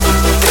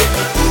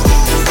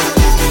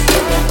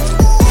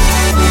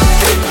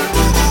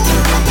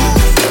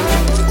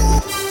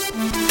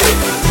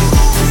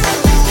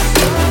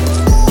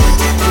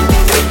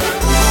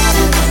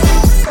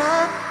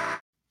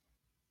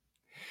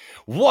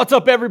What's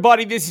up,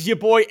 everybody? This is your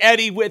boy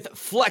Eddie with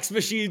Flex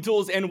Machine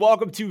Tools, and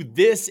welcome to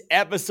this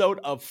episode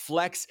of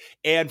Flex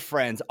and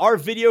Friends, our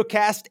video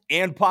cast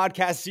and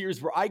podcast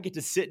series where I get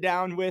to sit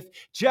down with,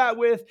 chat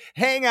with,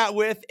 hang out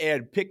with,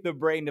 and pick the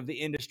brain of the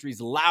industry's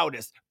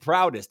loudest,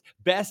 proudest,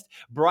 best,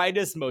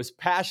 brightest, most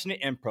passionate,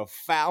 and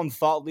profound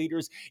thought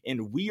leaders.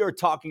 And we are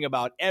talking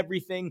about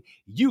everything,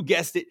 you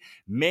guessed it,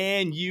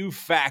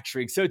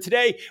 manufacturing. So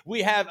today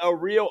we have a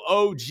real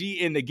OG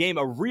in the game,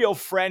 a real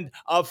friend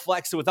of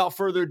Flex. So without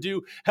further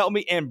ado, help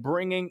me in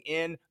bringing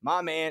in my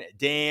man,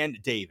 Dan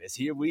Davis.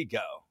 Here we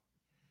go.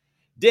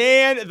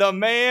 Dan, the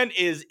man,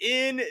 is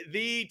in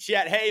the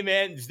chat. Hey,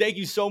 man, thank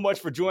you so much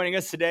for joining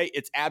us today.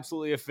 It's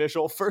absolutely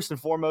official. First and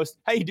foremost,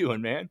 how you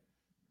doing, man?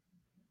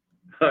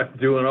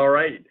 Doing all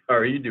right. How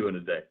are you doing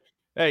today?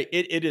 Hey,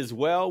 it is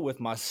well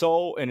with my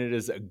soul, and it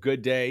is a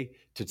good day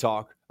to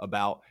talk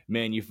about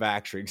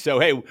manufacturing. So,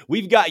 hey,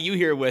 we've got you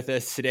here with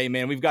us today,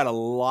 man. We've got a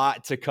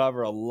lot to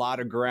cover, a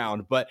lot of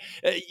ground. But,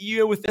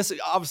 with this,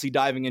 obviously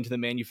diving into the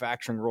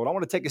manufacturing world, I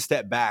want to take a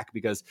step back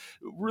because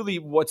really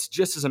what's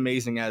just as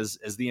amazing as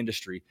the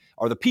industry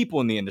are the people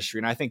in the industry.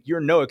 And I think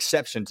you're no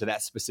exception to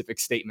that specific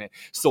statement.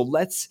 So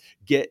let's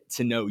get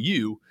to know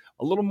you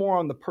a little more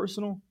on the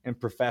personal and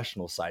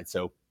professional side.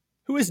 So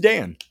who is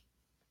Dan?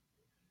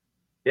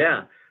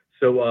 Yeah.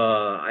 So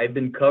I've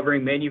been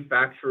covering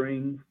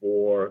manufacturing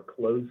for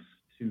close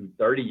to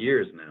 30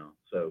 years now.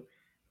 So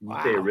you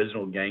say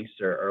original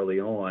gangster early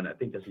on. I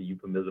think that's a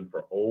euphemism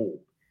for old.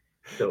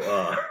 So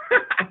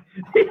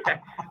it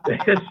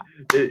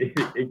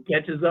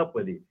catches up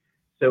with you.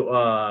 So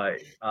I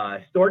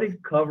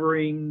started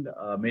covering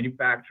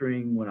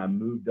manufacturing when I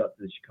moved up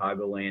to the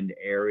Chicagoland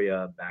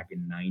area back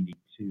in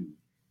 '92.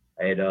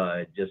 I had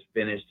just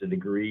finished a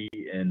degree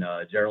in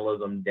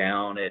journalism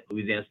down at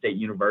Louisiana State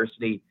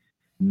University.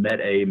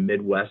 Met a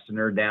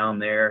Midwesterner down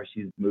there.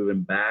 She's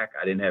moving back.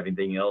 I didn't have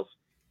anything else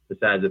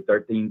besides a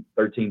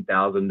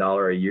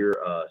 $13,000 a year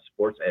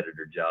sports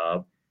editor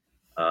job.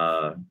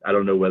 I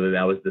don't know whether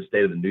that was the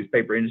state of the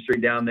newspaper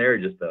industry down there or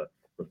just a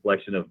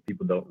reflection of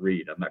people don't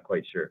read. I'm not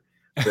quite sure.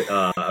 But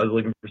I was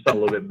looking for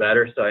something a little bit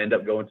better, so I ended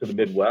up going to the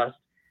Midwest.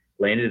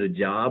 Landed a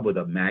job with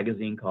a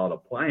magazine called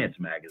Appliance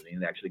Magazine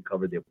that actually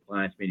covered the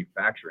appliance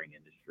manufacturing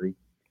industry.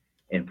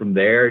 And from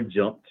there,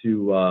 jumped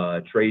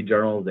to trade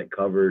journals that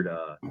covered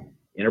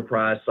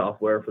enterprise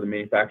software for the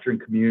manufacturing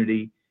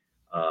community,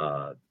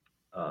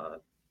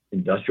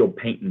 industrial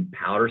paint and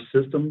powder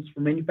systems for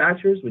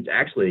manufacturers, which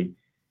actually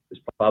is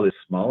probably the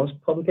smallest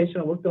publication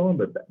I worked on,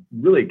 but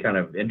really kind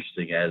of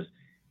interesting as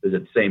it was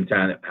at the same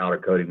time that powder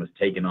coating was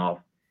taking off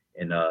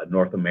in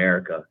North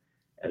America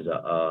as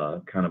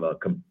a kind of a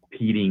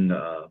competing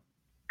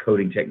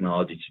coating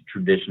technology to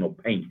traditional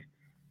paint,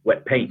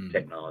 wet paint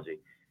technology.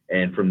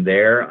 And from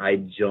there, I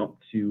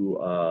jumped to,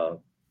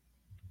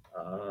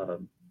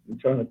 I'm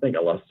trying to think,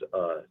 I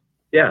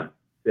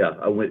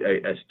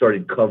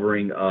started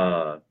covering,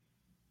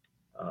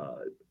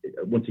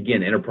 once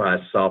again, enterprise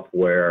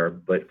software,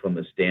 but from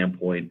the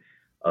standpoint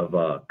of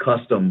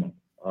custom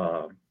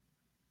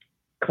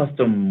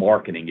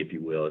marketing, if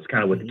you will. It's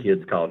kind of what the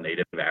kids call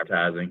native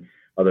advertising,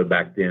 although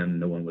back then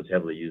no one was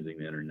heavily using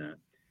the internet.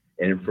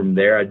 And from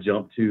there, I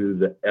jumped to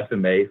the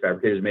FMA,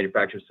 Fabricators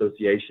Manufacturers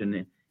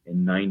Association,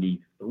 in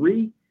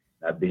 '93.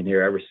 I've been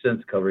here ever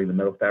since covering the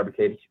metal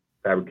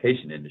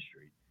fabrication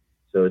industry.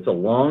 So it's a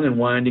long and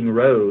winding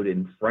road,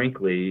 and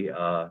frankly,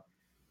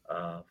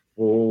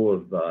 full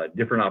of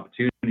different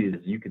opportunities,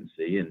 as you can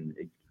see, and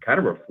it's kind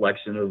of a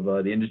reflection of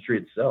the industry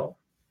itself.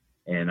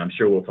 And I'm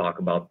sure we'll talk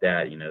about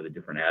that, the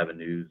different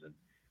avenues and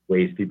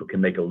ways people can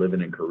make a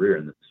living and career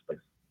in this space.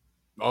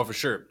 Oh, for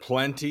sure.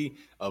 Plenty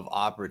of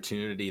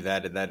opportunity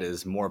that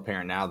is more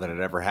apparent now than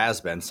it ever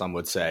has been, some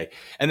would say.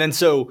 And then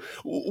so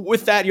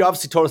with that, you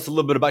obviously told us a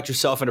little bit about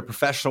yourself in a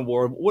professional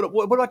world.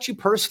 What about you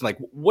personally?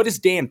 Like, what is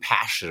Dan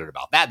passionate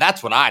about?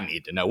 That's what I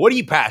need to know. What are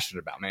you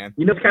passionate about, man?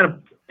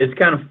 It's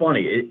kind of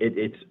funny.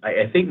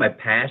 I think my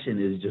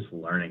passion is just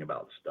learning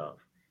about stuff.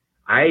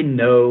 I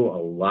know a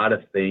lot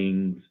of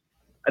things.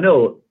 I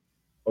know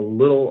a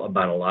little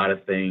about a lot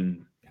of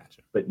things,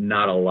 but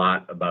not a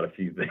lot about a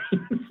few things.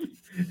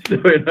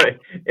 So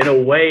in a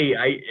way,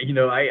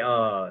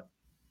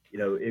 if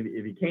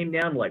it came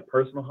down to like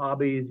personal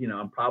hobbies,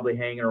 I'm probably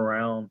hanging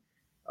around,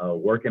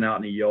 working out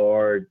in the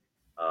yard,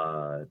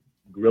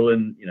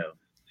 grilling,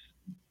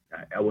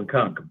 I wouldn't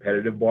call it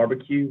competitive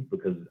barbecue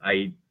because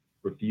I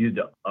refuse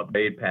to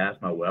upgrade past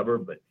my Weber,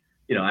 but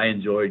I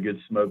enjoy good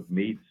smoked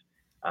meats.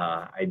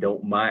 I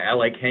don't mind. I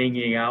like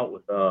hanging out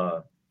with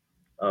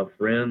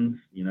friends.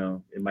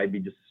 It might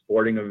be just a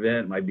sporting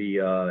event, it might be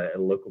at a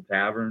local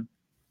tavern.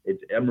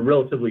 I'm a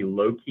relatively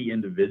low-key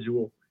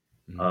individual.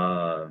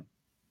 When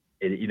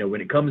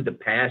it comes to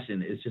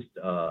passion, it's just,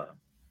 I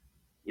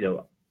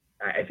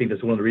think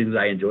that's one of the reasons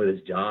I enjoy this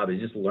job is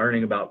just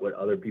learning about what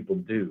other people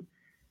do.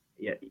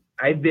 Yeah,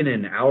 I've been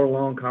in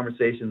hour-long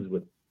conversations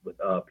with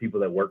people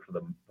that work for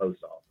the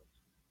post office.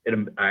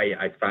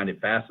 I find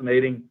it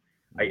fascinating.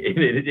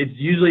 It's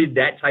usually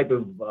that type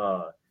of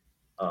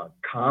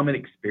common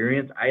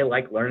experience. I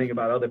like learning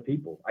about other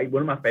people.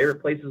 One of my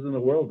favorite places in the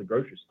world is the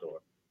grocery store.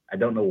 I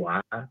don't know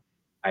why.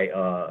 I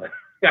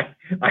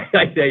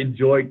I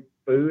enjoy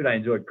food. I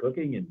enjoy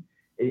cooking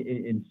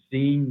and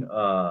seeing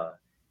the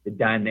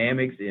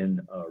dynamics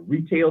in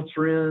retail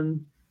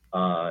trends,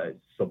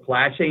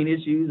 supply chain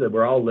issues that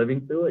we're all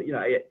living through it.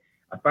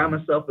 I find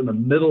myself in the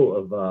middle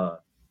of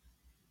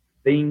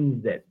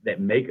things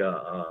that make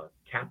a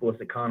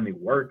capitalist economy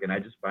work, and I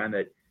just find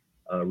that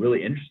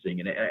really interesting.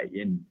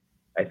 And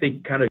I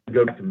think kind of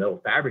go back to metal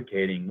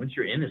fabricating. Once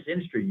you're in this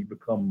industry, you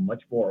become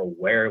much more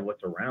aware of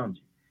what's around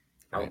you,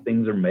 how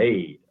things are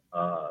made,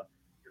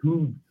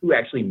 who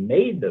actually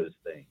made those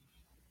things.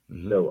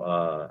 Mm-hmm.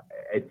 So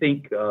I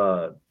think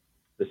the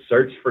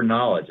search for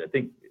knowledge, I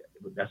think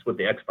that's what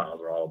the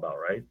X-Files are all about,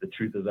 right? The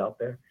truth is out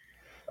there.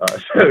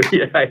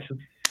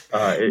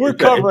 We're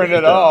covering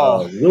it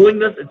all.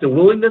 It's a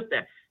willingness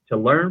to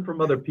learn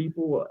from other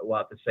people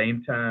while at the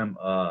same time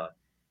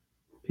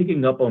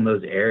picking up on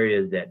those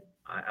areas that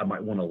I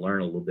might want to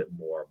learn a little bit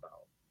more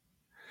about.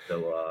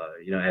 So,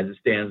 as it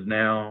stands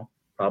now,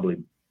 probably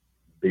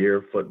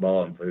beer,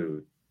 football, and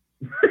food.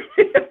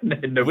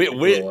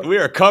 We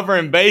are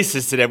covering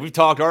bases today. We've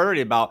talked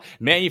already about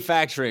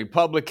manufacturing,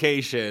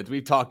 publications.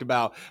 We've talked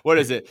about,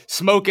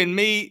 smoking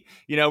meat.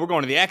 We're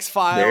going to the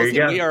X-Files,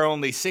 and we are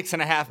only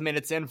 6.5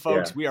 minutes in,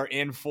 folks. Yeah. We are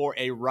in for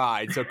a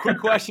ride. So quick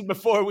question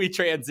before we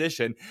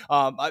transition.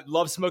 I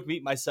love smoked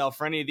meat myself.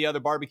 For any of the other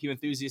barbecue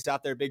enthusiasts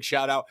out there, big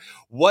shout out.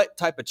 What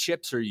type of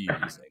chips are you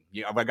using?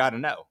 I got to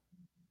know.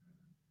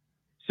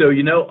 So,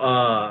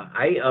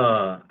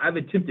 I've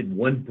attempted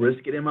one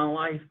brisket in my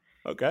life.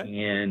 Okay.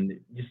 And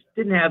just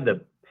didn't have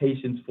the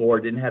patience for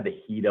it, didn't have the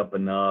heat up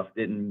enough,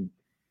 it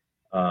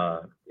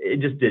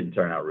just didn't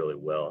turn out really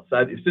well.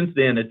 So since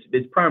then,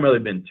 it's primarily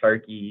been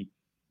turkey,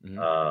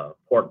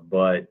 pork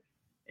butt,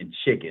 and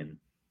chicken.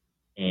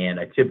 And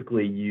I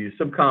typically use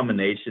some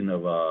combination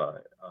of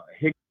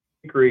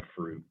hickory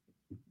fruit,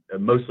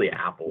 mostly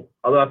apple,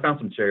 although I found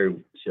some cherry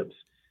chips.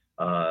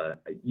 My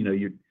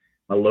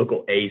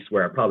local Ace,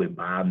 where I probably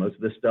buy most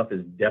of this stuff,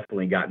 has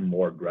definitely gotten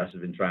more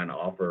aggressive in trying to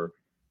offer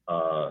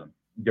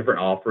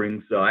different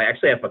offerings. So I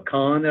actually have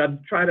pecan that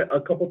I've tried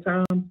a couple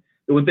times.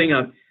 The one thing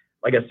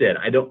like I said,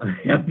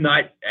 I'm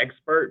not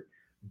expert,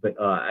 but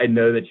I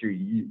know that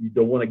you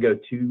don't want to go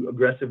too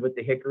aggressive with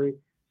the hickory.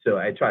 So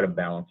I try to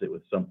balance it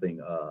with something,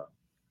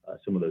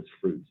 some of those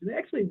fruits. And it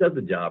actually does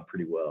the job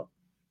pretty well.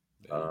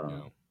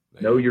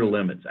 Know your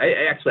limits.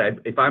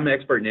 If I'm an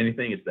expert in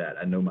anything, it's that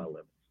I know my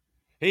limits.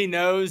 He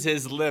knows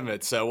his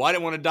limits. So I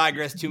didn't want to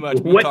digress too much.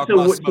 What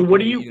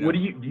do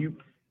you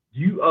do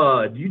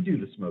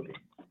the smoking?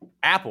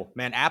 Apple,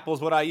 man. Apple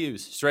is what I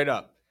use. Straight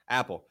up.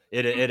 Apple.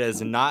 It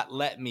has not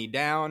let me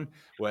down,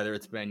 whether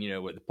it's been,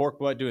 with the pork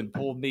butt doing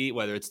pulled meat,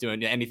 whether it's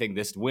doing anything,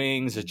 this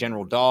wings, the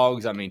general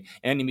dogs. I mean,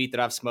 any meat that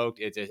I've smoked,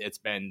 it's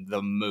been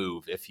the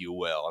move, if you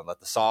will, and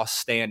let the sauce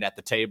stand at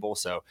the table.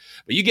 So,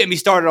 but you get me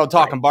started on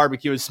talking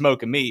barbecue and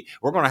smoking meat.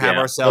 We're going to have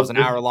ourselves an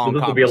hour-long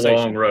conversation. This will be a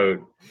long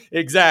road.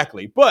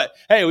 Exactly. But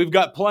hey, we've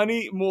got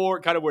plenty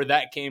more kind of where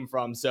that came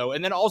from. So,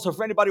 and then also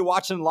for anybody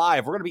watching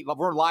live,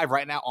 we're live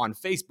right now on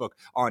Facebook,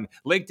 on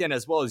LinkedIn,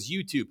 as well as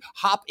YouTube.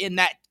 Hop in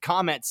that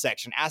comment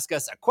section, ask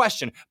us a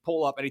question,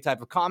 pull up any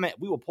type of comment.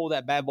 We will pull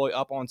that bad boy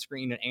up on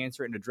screen and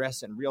answer it and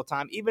address it in real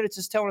time. Even if it's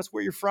just telling us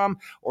where you're from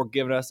or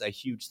giving us a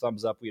huge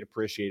thumbs up, we'd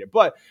appreciate it.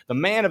 But the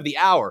man of the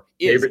hour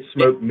is favorite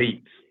smoked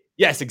meats.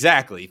 Yes,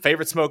 exactly.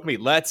 Favorite smoked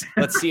meat. Let's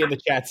see in the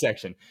chat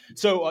section.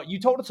 So you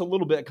told us a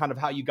little bit kind of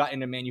how you got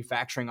into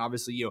manufacturing.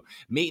 Obviously,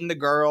 meeting the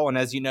girl, and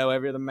as you know,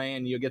 every other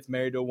man gets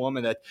married to a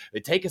woman that they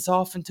take us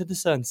off into the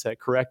sunset,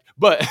 correct?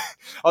 But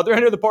are there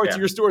any other parts of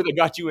your story that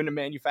got you into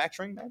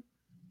manufacturing, man?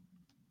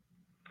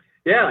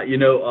 Yeah,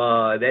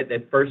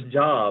 that first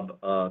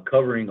job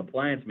covering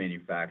appliance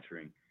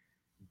manufacturing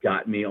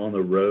got me on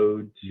the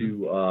road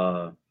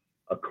to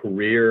a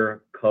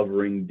career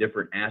covering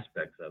different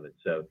aspects of it.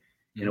 So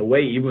in a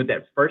way, even with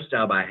that first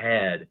job I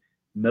had,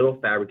 metal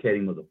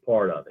fabricating was a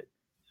part of it.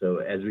 So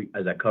as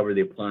I cover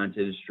the appliance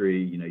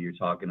industry, you're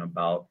talking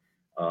about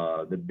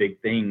the big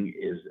thing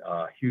is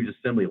huge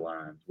assembly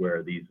lines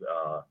where these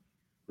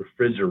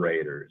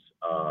refrigerators,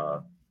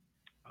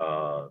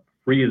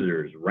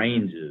 freezers,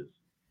 ranges,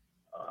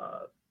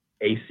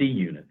 AC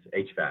units,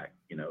 HVAC.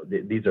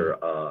 These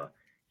are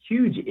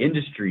huge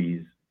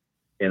industries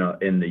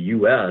in the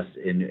U.S.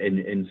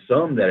 and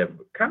some that have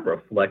kind of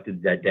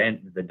reflected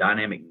the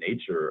dynamic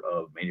nature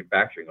of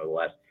manufacturing over the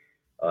last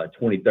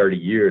 20, 30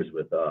 years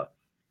with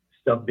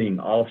stuff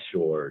being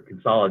offshore,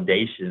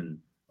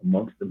 consolidation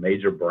amongst the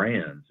major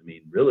brands. I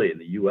mean, really in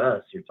the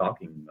U.S., you're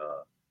talking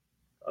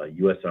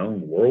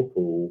U.S.-owned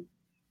Whirlpool.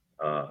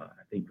 I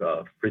think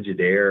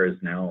Frigidaire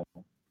is now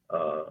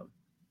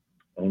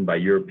owned by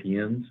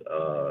Europeans.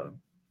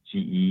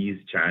 GE's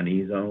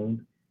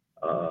Chinese-owned.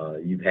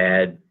 You've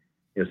had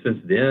since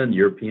then,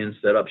 Europeans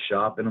set up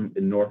shop in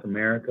North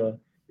America.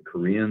 The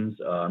Koreans,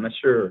 I'm not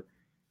sure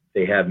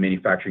they have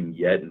manufacturing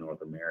yet in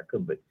North America,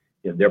 but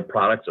their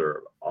products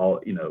are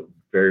all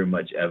very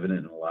much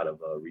evident in a lot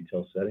of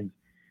retail settings.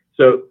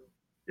 So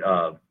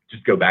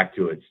just go back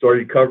to it.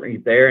 Started covering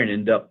it there and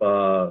end up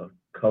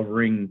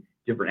covering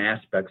different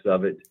aspects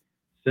of it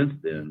since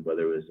then,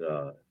 whether it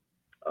was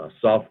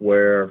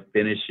software,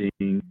 finishing,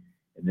 and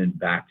then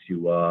back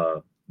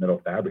to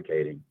metal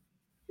fabricating.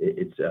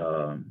 It's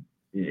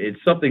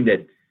something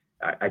that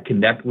I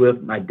connect with.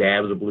 My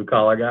dad was a blue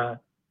collar guy.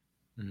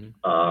 Mm-hmm.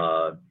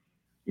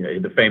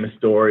 The famous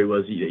story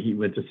was he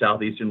went to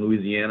southeastern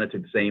Louisiana,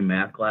 took the same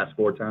math class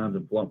 4 times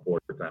and flunked 4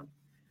 times.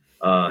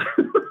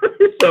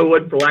 So it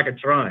wasn't for lack of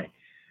trying.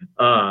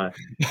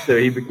 So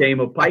he became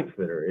a pipe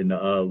fitter in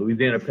the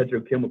Louisiana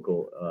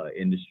petrochemical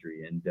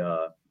industry and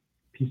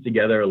pieced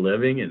together a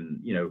living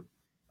and,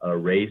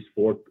 raised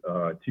 2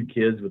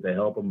 kids with the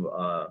help of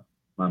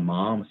my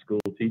mom, a school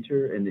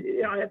teacher. And,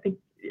 I think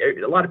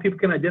a lot of people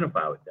can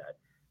identify with that.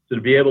 So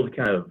to be able to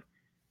kind of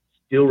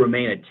still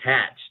remain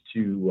attached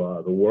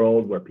to the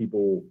world where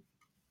people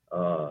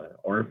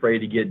aren't afraid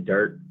to get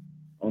dirt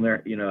on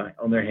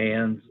their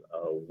hands,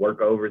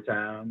 work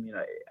overtime.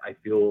 I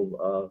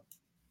feel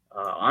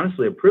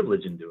honestly a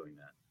privilege in doing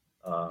that.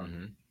 I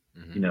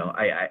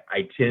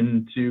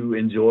tend to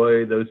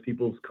enjoy those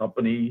people's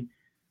company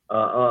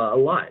a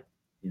lot.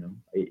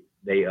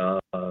 They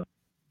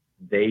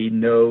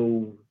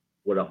know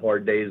what a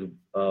hard day's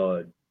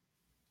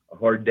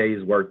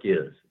work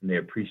is, and they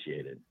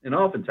appreciate it. And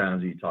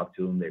oftentimes, when you talk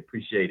to them, they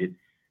appreciate it.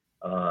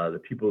 The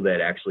people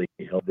that actually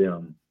help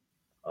them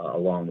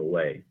along the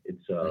way.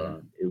 It's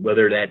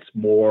whether that's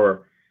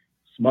more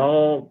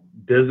small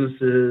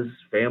businesses,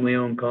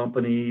 family-owned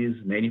companies,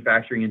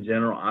 manufacturing in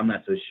general. I'm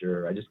not so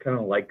sure. I just kind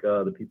of like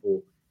the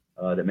people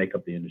that make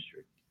up the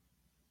industry.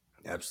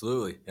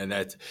 Absolutely.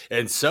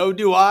 And so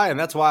do I. And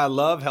that's why I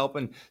love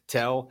helping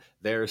tell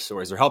their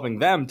stories, or helping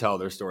them tell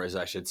their stories,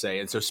 I should say.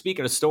 And so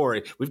speaking of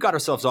story, we've got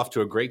ourselves off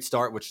to a great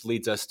start, which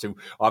leads us to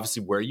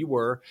obviously where you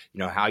were,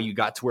 how you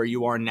got to where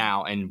you are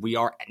now. And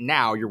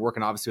you're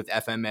working obviously with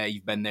FMA.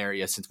 You've been there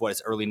since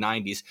it's early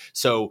 90s.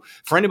 So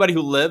for anybody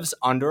who lives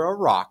under a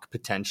rock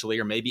potentially,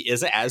 or maybe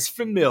isn't as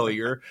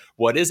familiar,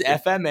 what is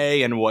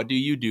FMA and what do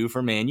you do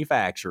for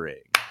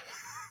manufacturing?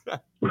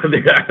 Well,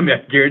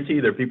 I guarantee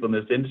there are people in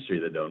this industry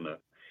that don't know.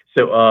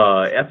 So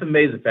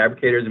FMA is the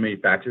Fabricators and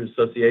Manufacturers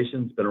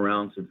Association. It's been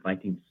around since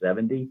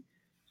 1970.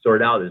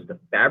 Started out as the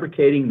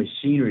Fabricating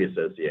Machinery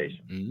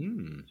Association.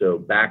 Mm. So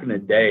back in the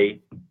day,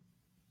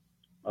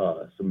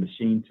 some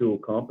machine tool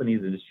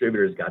companies and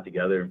distributors got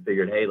together and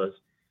figured, hey, let's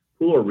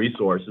pool our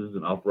resources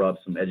and offer up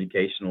some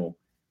educational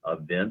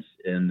events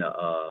in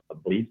a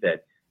belief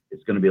that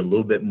it's going to be a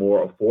little bit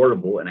more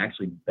affordable and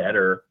actually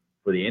better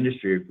for the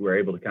industry if we're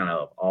able to kind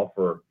of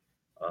offer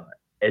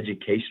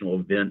educational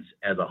events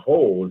as a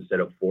whole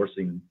instead of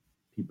forcing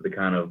people to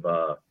kind of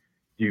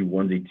do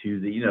onesie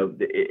twosie.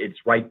 It's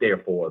right there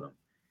for them.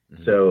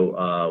 Mm-hmm.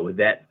 So with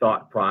that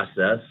thought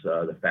process,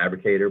 the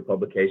Fabricator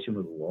publication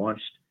was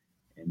launched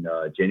in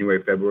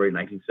February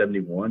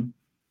 1971.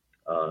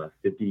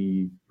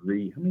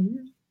 53, how many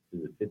years?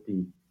 Is it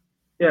 50?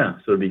 Yeah,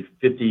 so it'll be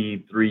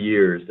 53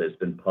 years that's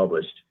been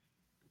published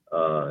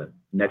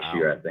next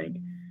year, I think.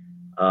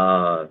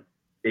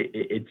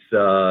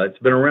 It's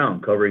been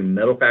around covering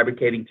metal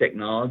fabricating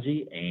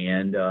technology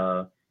and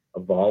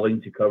evolving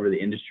to cover the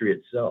industry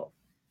itself.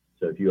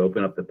 So if you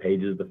open up the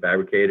pages of the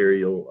Fabricator,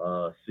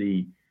 you'll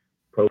see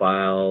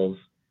profiles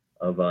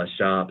of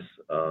shops,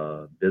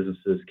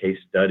 businesses, case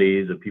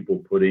studies of people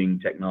putting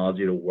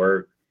technology to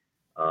work,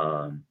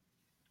 some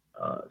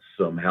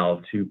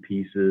how-to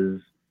pieces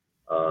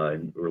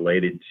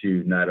related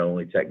to not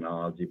only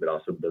technology but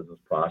also business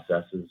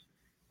processes.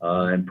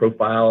 And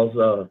profiles,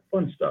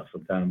 fun stuff,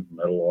 sometimes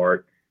metal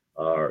art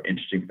or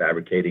interesting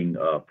fabricating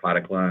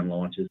product line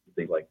launches,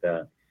 things like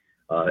that.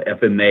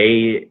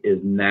 FMA is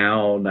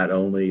now not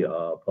only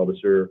a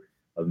publisher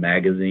of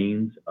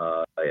magazines,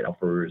 it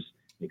offers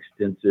an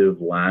extensive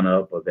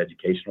lineup of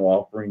educational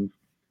offerings,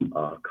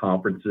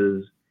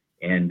 conferences,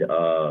 and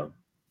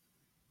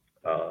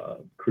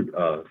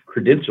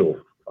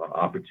credential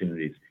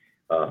opportunities.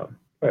 I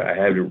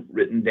have it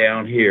written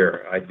down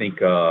here. I think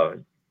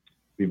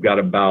we've got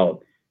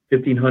about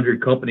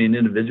 1,500 company and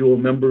individual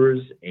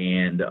members,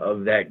 and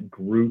of that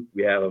group,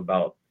 we have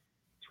about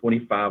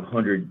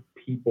 2,500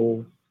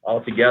 people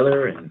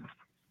altogether. And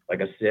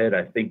like I said,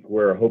 I think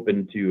we're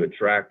hoping to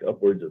attract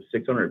upwards of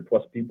 600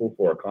 plus people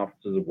for our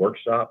conferences and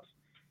workshops,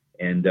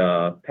 and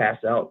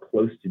pass out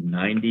close to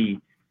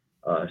 90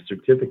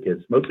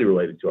 certificates, mostly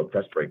related to our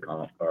press break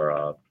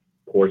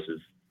courses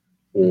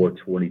for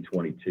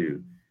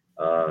 2022.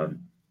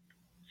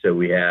 So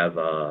we have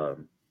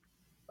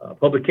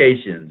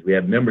publications, we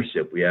have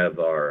membership, we have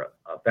our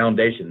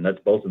foundation, Nuts,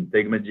 Bolts, and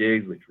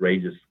Thingamajigs, which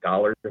raises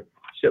scholarship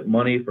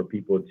money for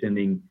people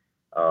attending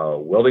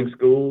welding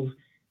schools,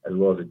 as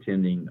well as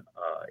attending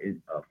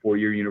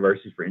 4-year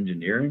universities for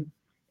engineering.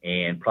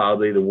 And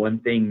probably the one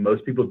thing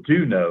most people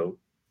do know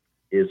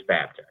is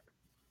FabTech.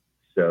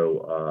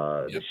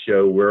 So the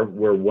show,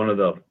 we're one of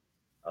the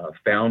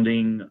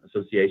founding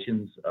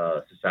associations,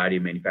 Society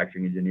of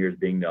Manufacturing Engineers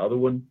being the other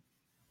one.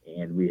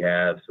 And we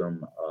have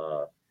some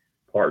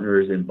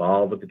partners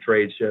involved with the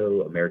trade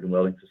show: American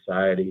Welding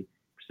Society,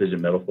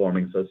 Precision Metal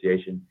Forming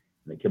Association,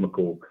 and the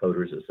Chemical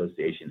Coaters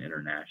Association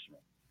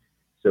International.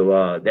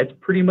 So that's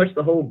pretty much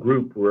the whole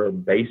group. We're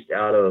based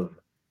out of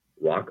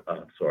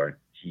we're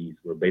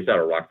based out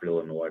of Rockford,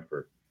 Illinois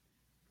for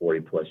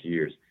 40 plus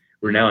years.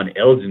 We're now in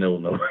Elgin,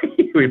 Illinois.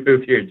 We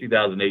moved here in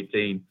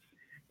 2018,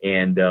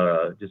 and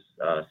just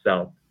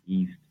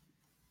southeast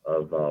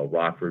of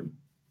Rockford.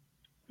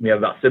 We have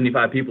about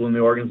 75 people in the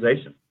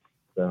organization.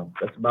 So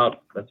that's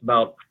about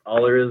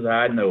all there is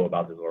I know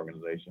about this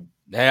organization.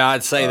 Yeah,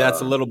 I'd say that's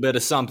a little bit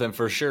of something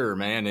for sure,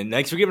 man. And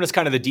thanks for giving us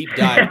kind of the deep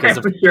dive because,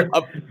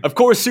 of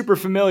course, super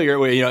familiar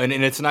with, and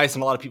it's nice,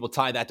 and a lot of people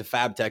tie that to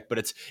FabTech, but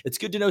it's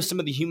good to know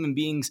some of the human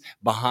beings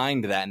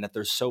behind that, and that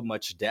there's so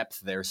much depth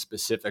there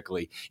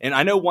specifically. And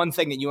I know one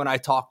thing that you and I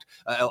talked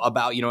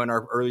about, in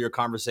our earlier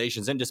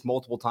conversations, and just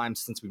multiple times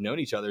since we've known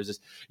each other,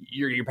 is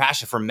your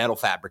passion for metal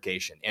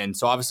fabrication, and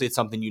so obviously it's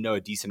something you know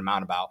a decent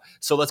amount about.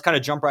 So let's kind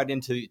of jump right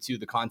into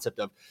the concept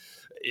of.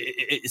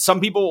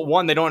 Some people,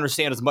 one, they don't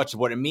understand as much of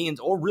what it means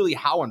or really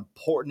how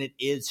important it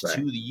is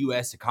to the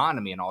U.S.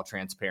 economy in all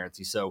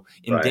transparency. So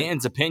in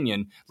Dan's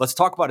opinion, let's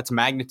talk about its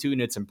magnitude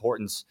and its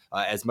importance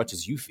as much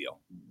as you feel.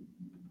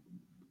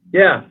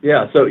 Yeah.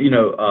 So,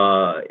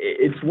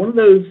 it's one of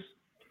those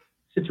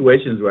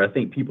situations where I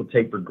think people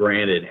take for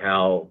granted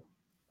how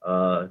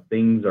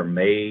things are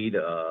made,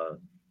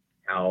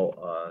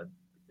 how,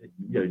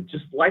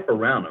 just life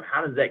around them.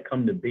 How does that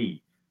come to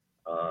be?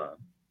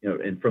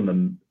 And from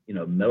the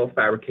metal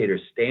fabricator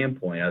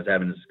standpoint, I was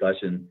having a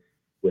discussion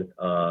with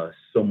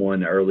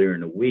someone earlier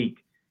in the week,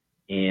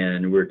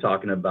 and we were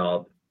talking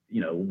about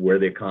where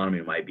the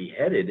economy might be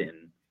headed.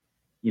 And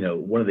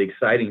one of the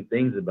exciting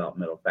things about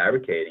metal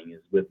fabricating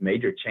is with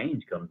major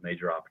change comes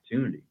major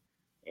opportunity,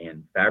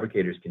 and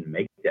fabricators can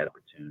make that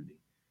opportunity.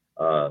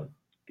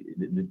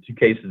 The two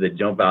cases that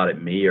jump out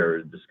at me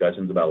are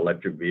discussions about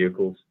electric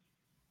vehicles,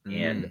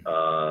 and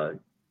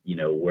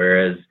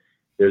whereas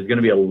there's going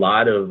to be a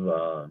lot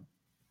of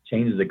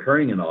changes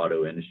occurring in the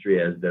auto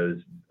industry as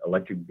those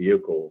electric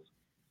vehicles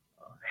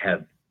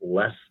have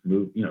less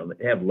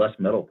they have less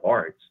metal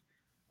parts,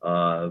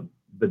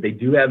 but they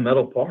do have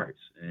metal parts.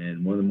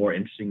 And one of the more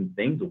interesting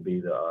things will be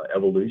the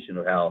evolution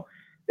of how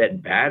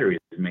that battery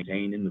is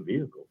maintained in the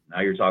vehicle. Now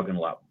you're talking a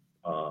lot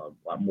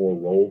more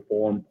roll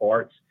form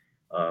parts,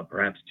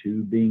 perhaps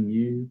two being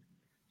used.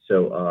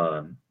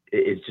 So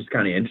it's just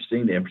kind of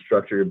interesting, the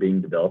infrastructure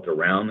being developed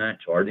around that,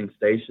 charging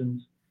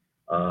stations.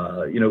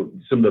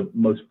 Some of the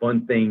most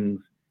fun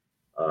things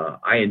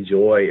I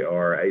enjoy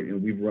are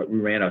we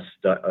ran a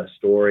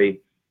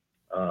story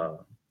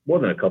more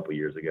than a couple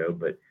years ago,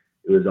 but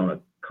it was on a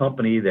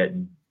company that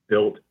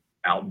built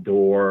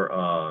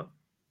outdoor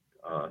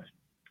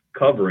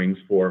coverings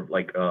for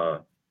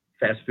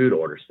fast food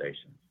order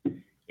stations,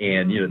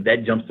 and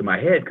that jumps to my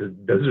head because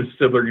those are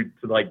similar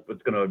to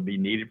what's going to be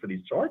needed for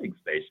these charging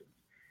stations.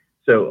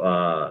 So,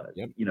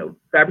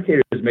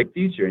 fabricators make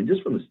future, and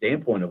just from the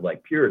standpoint of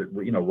pure,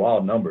 raw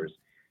numbers,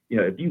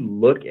 if you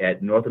look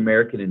at North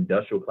American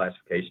Industrial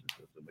Classification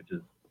System, which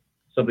is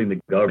something the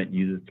government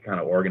uses to kind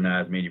of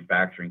organize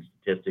manufacturing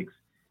statistics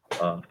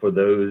for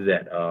those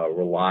that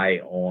rely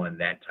on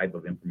that type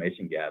of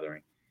information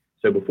gathering.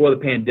 So before the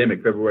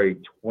pandemic, February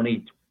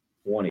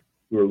 2020,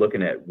 we were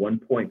looking at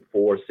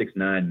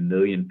 1.469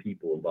 million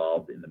people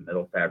involved in the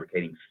metal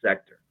fabricating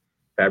sector.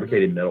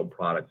 Fabricated metal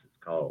products,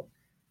 it's called.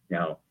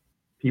 Now,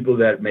 people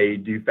that may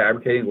do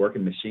fabricating, work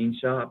in machine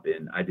shop,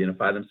 and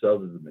identify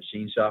themselves as a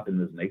machine shop in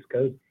those NAICS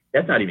codes,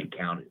 that's not even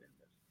counted in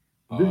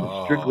this. This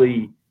is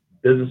strictly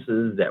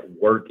businesses that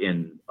work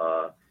in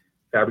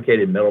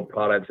fabricated metal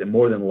products, and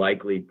more than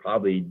likely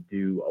probably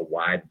do a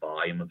wide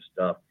volume of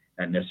stuff,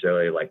 not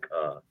necessarily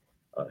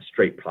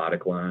straight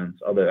product lines,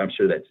 although I'm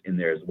sure that's in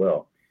there as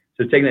well.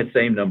 So taking that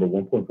same number,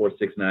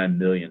 1.469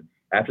 million,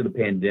 after the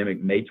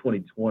pandemic, May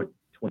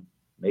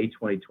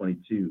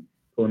 2022,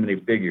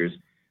 preliminary figures,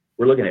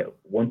 we're looking at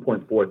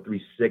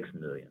 1.436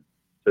 million.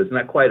 So it's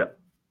not quite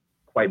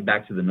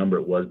back to the number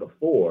it was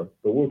before,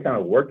 but we're kind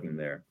of working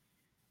there.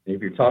 And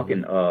if you're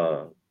talking,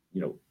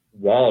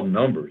 raw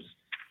numbers,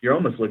 you're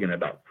almost looking at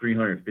about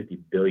 $350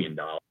 billion.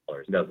 That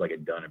was like a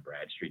Dun and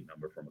Bradstreet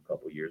number from a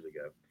couple of years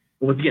ago.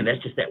 But once again,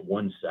 that's just that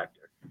one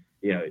sector.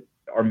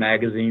 Our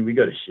magazine, we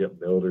go to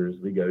shipbuilders,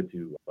 we go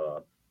to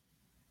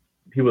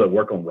people that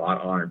work on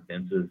wrought iron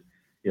fences.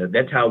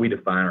 That's how we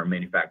define our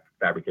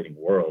fabricating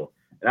world.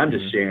 And I'm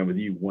just sharing with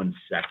you one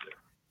sector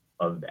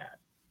of that.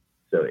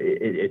 So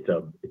it's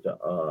a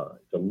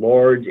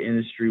large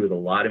industry with a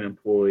lot of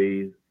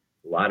employees,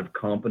 a lot of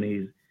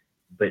companies,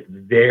 but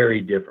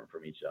very different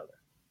from each other.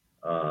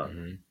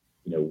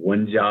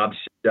 One job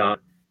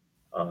shop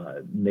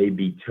may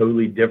be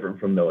totally different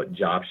from the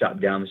job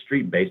shop down the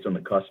street based on the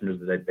customers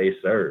that they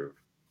serve.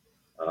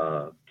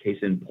 Case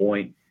in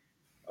point,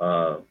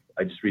 I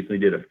just recently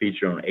did a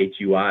feature on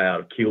HUI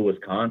out of Kiel,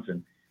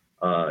 Wisconsin.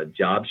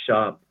 Job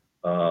shop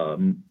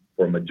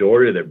for a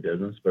majority of their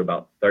business, but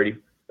about 35%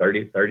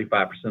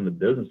 of the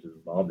business is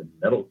involved in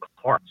metal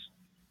carts.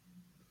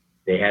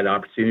 They had the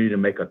opportunity to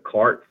make a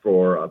cart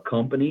for a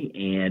company,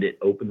 and it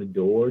opened the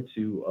door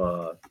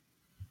to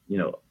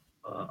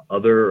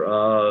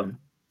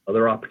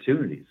other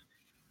opportunities.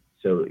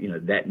 So,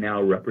 that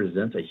now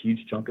represents a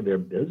huge chunk of their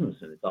business.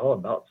 And it's all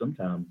about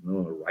sometimes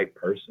knowing the right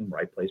person,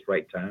 right place,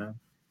 right time.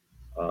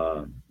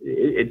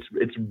 It's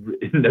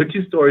no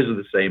two stories are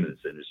the same in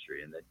this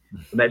industry. And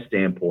from that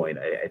standpoint,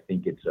 I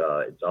think it's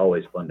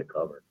always fun to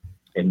cover.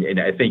 And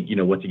I think,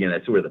 once again,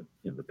 that's where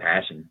the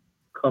passion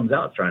comes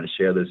out, trying to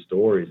share those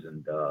stories.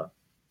 And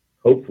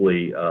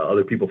hopefully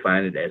other people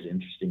find it as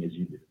interesting as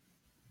you do.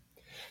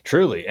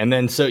 Truly. And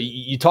then, so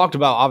you talked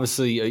about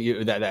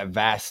obviously that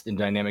vast and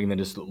dynamic and then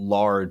just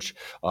large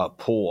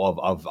pool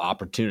of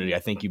opportunity. I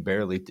think you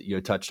barely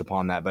touched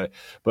upon that, but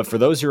for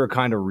those who are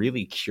kind of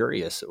really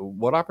curious,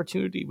 what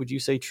opportunity would you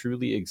say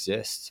truly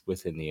exists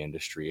within the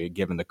industry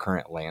given the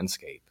current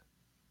landscape?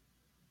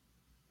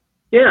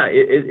 Yeah,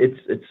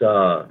 it's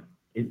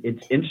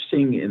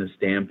interesting in the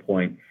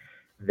standpoint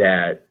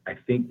that I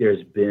think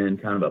there's been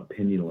kind of a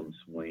pendulum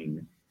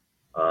swing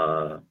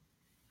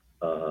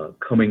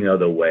coming the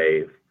other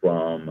way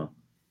from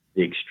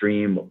the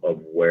extreme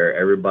of where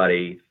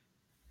everybody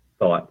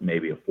thought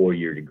maybe a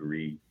 4-year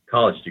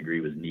college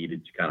degree was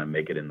needed to kind of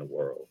make it in the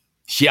world.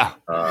 Yeah.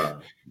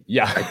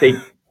 Yeah. I think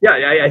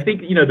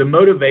the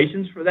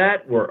motivations for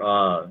that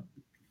were,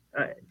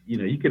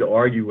 you could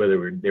argue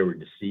whether they were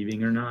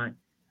deceiving or not.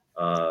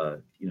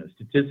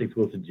 Statistics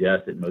will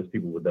suggest that most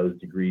people with those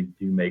degrees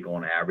do make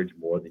on average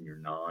more than your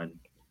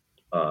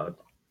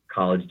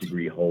non-college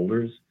degree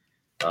holders.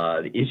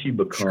 The issue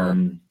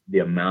becomes the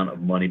amount of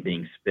money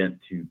being spent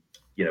to,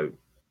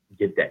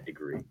 get that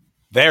degree.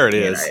 There it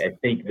is. I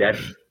think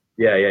that's,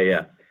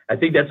 yeah. I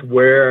think that's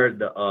where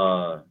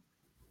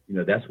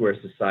that's where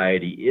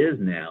society is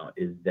now,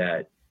 is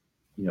that,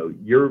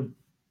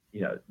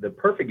 the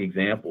perfect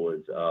example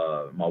is,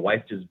 my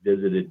wife just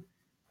visited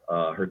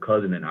her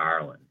cousin in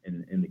Ireland,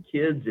 and the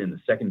kids in the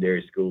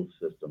secondary school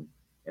system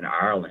in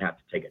Ireland have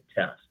to take a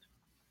test,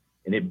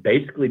 and it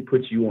basically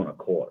puts you on a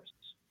course.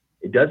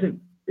 It doesn't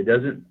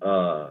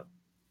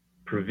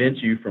prevent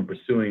you from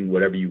pursuing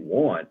whatever you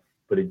want,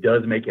 but it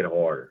does make it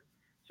harder.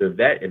 So if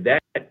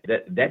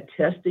that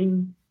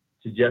testing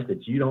suggests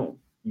that you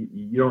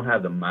don't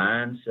have the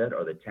mindset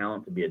or the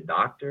talent to be a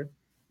doctor,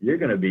 it's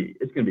going to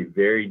be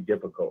very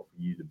difficult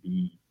for you to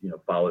be,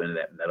 follow into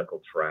that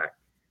medical track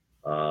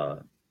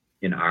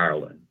in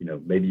Ireland.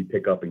 Maybe you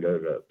pick up and go to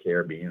the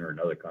Caribbean or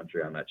another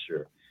country, I'm not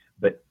sure.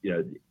 But,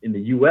 in the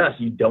US,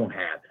 you don't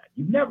have that.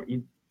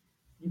 You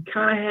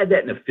kind of had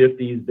that in the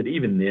 50s, but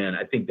even then,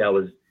 I think that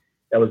was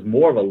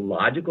more of a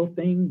logical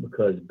thing,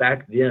 because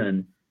back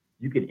then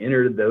you could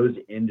enter those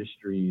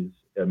industries,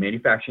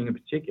 manufacturing in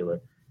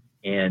particular,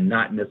 and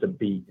not miss a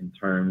beat in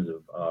terms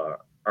of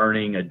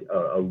earning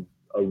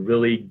a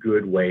really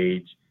good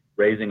wage,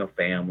 raising a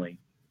family.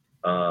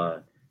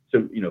 So,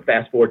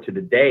 fast forward to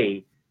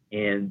today,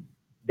 and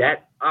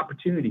that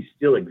opportunity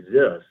still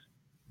exists,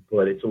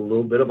 but it's a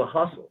little bit of a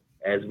hustle,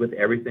 as with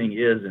everything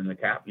is in the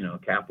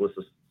capitalist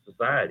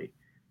society.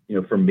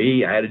 For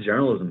me, I had a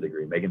journalism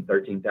degree, making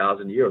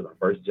 $13,000 a year was my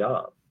first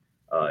job.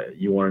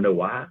 You want to know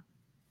why?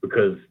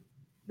 Because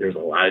there's a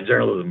lot of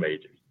journalism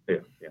majors.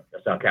 Yeah,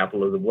 that's how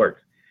capitalism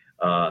works.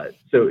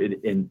 So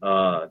in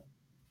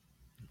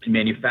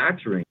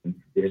manufacturing,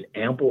 there's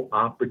ample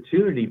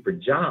opportunity for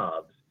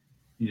jobs.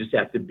 You just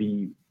have to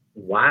be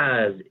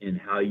wise in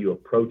how you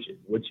approach it,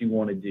 what you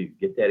want to do,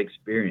 get that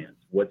experience,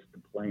 what's the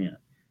plan.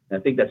 And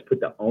I think that's put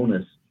the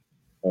onus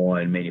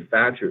on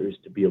manufacturers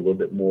to be a little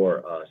bit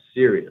more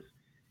serious.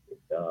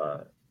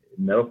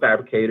 Metal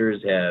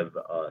fabricators have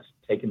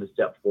taken the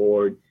step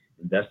forward,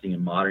 investing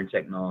in modern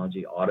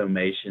technology,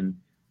 automation.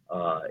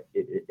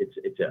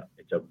 It's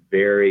a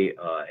very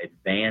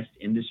advanced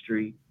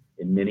industry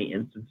in many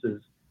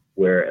instances,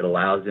 where it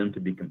allows them to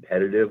be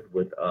competitive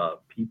with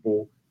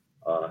people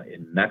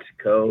in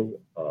Mexico,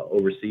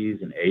 overseas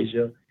in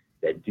Asia,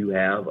 that do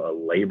have a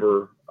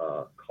labor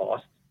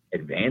cost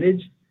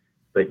advantage.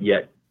 But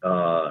yet,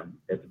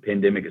 as the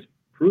pandemic has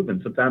proven,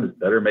 sometimes it's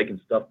better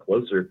making stuff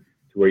closer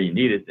to where you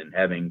need it than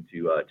having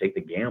to take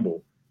the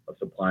gamble of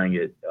supplying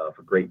it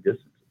for great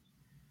distances.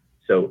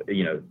 So,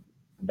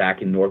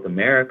 back in North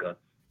America,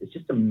 it's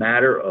just a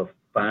matter of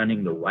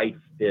finding the right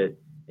fit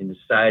and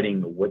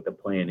deciding what the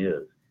plan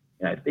is.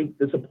 And I think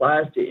this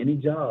applies to any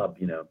job.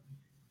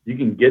 You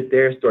can get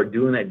there, start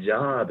doing that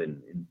job,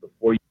 and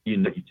before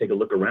you take a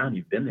look around,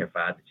 you've been there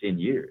 5 to 10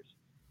 years.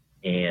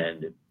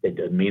 And it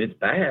doesn't mean it's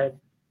bad,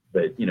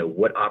 but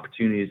what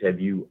opportunities have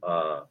you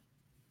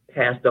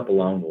passed up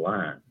along the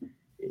line?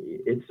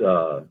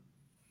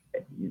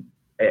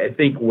 I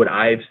think what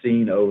I've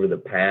seen over the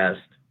past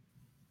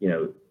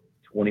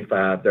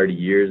 25, 30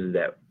 years is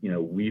that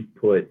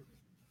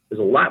there's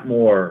a lot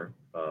more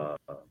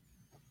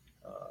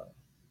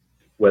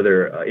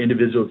whether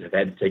individuals have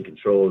had to take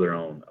control of their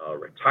own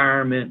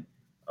retirement,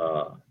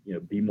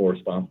 be more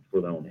responsible for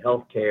their own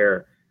health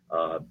care,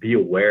 be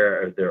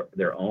aware of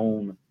their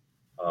own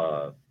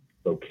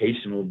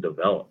vocational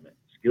development,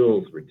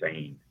 skills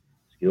retained,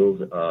 skills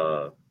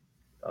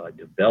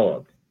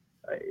developed.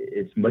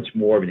 It's much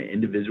more of an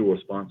individual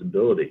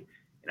responsibility.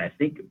 And I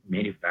think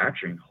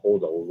manufacturing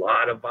holds a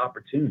lot of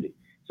opportunity.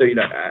 So,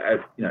 I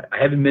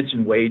haven't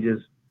mentioned wages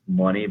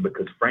money,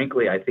 because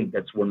frankly, I think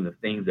that's one of the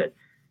things that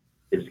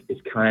is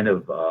kind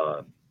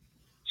of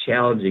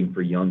challenging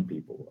for young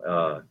people.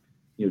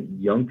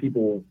 Young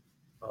people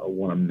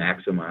want to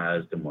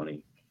maximize the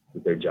money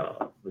with their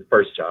job, the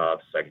first job,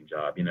 second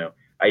job.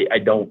 I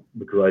don't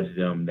begrudge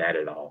them that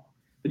at all.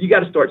 But you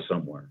got to start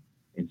somewhere,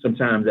 and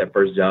sometimes that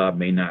first job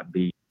may not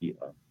be, it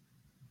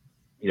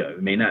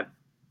may not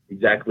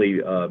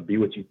exactly be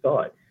what you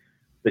thought.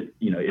 But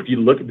if you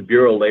look at the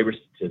Bureau of Labor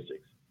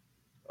Statistics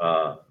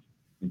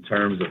in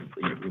terms of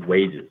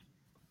wages,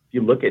 if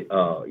you look at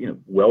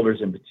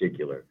welders in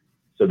particular,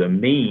 so the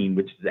mean,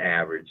 which is the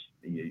average,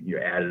 you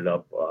add it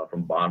up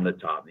from bottom to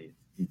top, and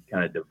you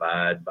kind of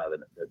divide by the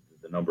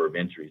number of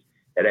entries.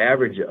 That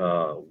average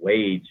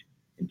wage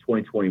in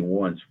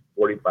 2021 is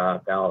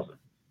 $45,000.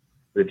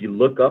 But if you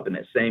look up in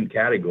that same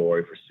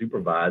category for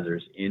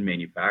supervisors in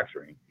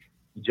manufacturing,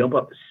 you jump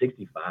up to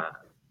 65.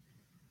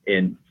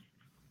 And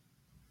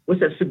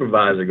what's that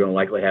supervisor going to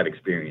likely have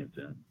experience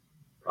in?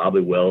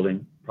 Probably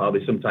welding,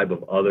 probably some type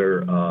of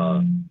other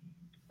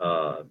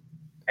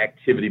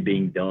activity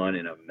being done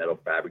in a metal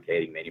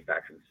fabricating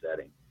manufacturing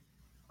setting.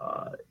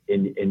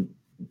 And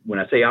when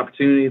I say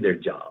opportunity, they're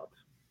jobs.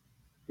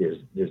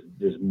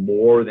 There's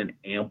more than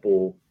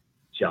ample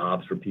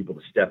jobs for people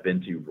to step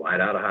into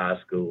right out of high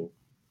school.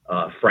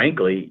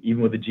 Frankly,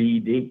 even with a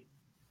GED.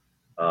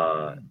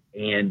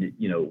 And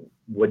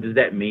what does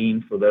that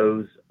mean for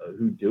those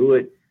who do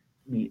it?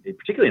 I mean,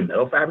 particularly in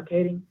metal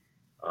fabricating,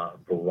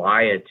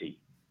 variety,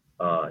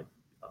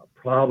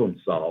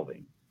 problem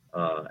solving,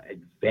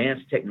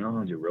 advanced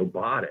technology,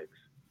 robotics.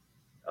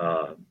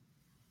 And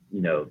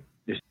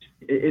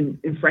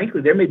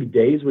frankly, there may be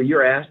days where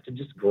you're asked to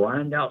just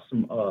grind out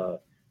some or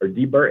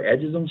deburr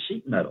edges on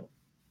sheet metal.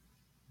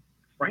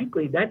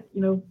 Frankly, that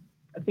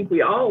I think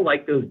we all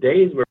like those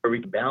days where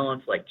we can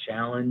balance like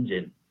challenge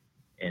and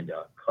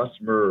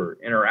customer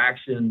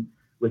interaction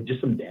with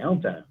just some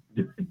downtime,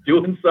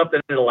 doing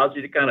something that allows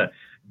you to kind of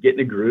get in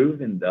the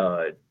groove and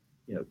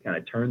kind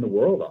of turn the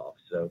world off.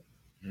 So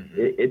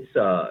it's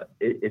a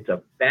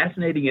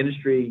fascinating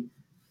industry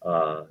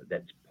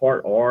that's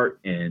part art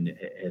and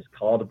has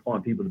called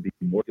upon people to be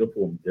more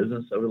skillful in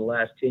business over the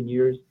last 10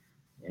 years.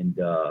 And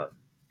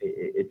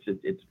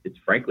it's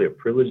frankly a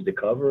privilege to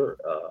cover,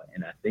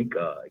 and I think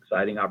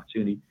exciting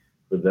opportunity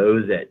for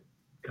those that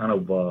kind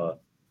of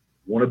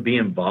want to be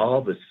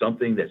involved with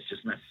something that's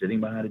just not sitting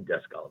behind a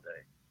desk all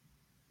day.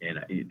 And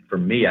for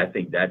me, I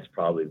think that's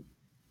probably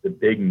the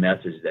big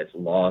message that's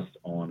lost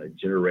on a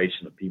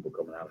generation of people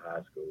coming out of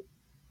high school.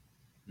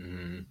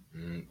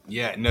 Mm-hmm.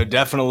 Yeah, no,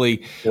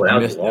 definitely. Boy, that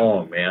was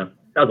long, man.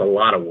 That was a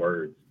lot of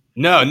words.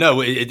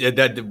 No,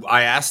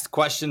 I asked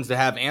questions to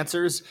have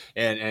answers,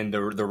 and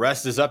the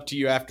rest is up to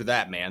you after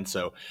that, man.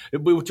 So,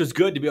 which was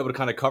good to be able to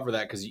kind of cover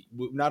that, because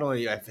not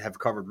only have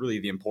covered really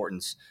the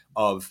importance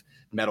of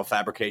metal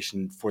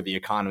fabrication for the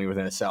economy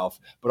within itself,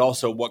 but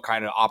also what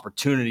kind of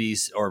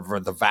opportunities, or for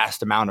the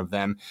vast amount of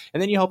them.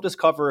 And then you helped us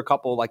cover a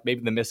couple, like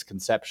maybe the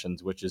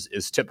misconceptions, which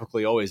is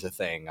typically always a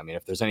thing. I mean,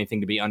 if there's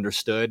anything to be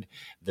understood,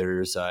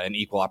 there's an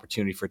equal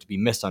opportunity for it to be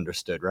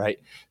misunderstood, right?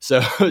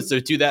 So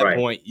to that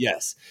point,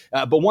 yes.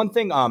 But one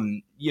thing,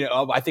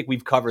 I think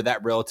we've covered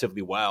that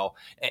relatively well,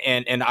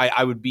 and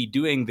I would be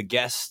doing the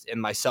guest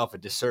and myself a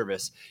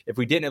disservice if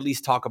we didn't at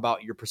least talk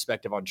about your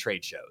perspective on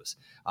trade shows.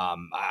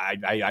 I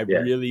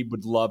really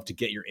would love to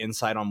get your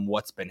insight on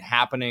what's been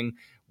happening,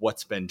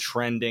 what's been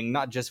trending,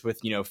 not just with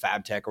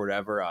fab tech or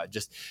whatever,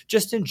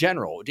 just in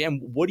general.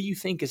 Dan, what do you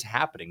think is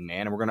happening,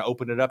 man? And we're going to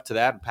open it up to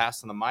that and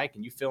pass on the mic,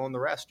 and you fill in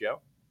the rest,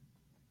 Joe.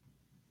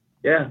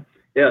 Yeah.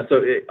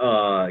 So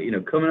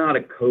coming out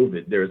of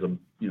COVID, there's a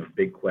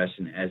big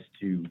question as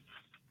to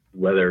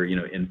whether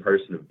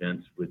in-person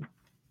events would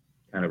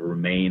kind of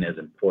remain as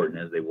important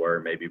as they were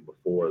maybe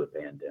before the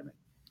pandemic.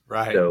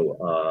 Right.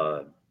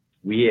 So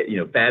we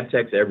Fab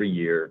Tech's every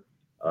year,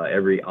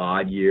 every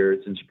odd year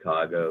it's in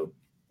Chicago,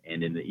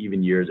 and in the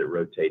even years it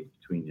rotates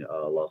between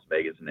Las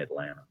Vegas and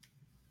Atlanta.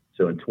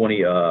 So in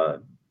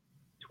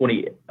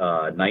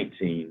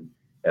 2019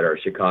 at our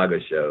Chicago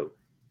show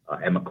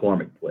at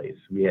McCormick Place,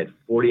 we had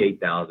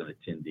 48,000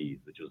 attendees,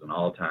 which was an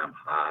all-time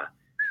high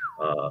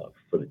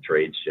for the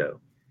trade show.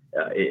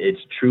 It's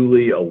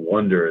truly a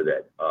wonder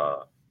that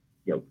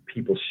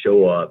people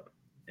show up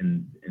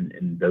in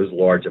those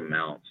large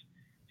amounts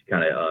to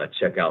kind of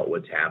check out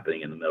what's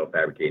happening in the metal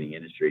fabricating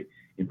industry.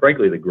 And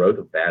frankly, the growth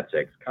of Fab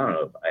Tech kind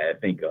of, I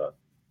think,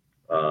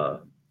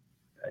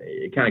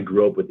 it kind of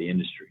grew up with the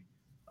industry.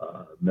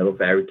 Metal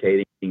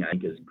fabricating, I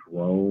think, has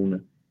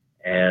grown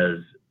as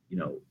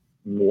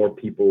more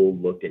people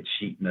looked at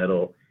sheet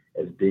metal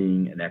as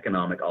being an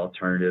economic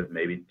alternative,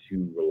 maybe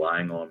to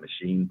relying on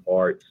machine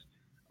parts.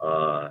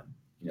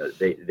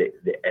 They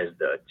as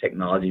the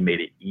technology made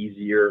it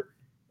easier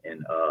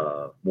and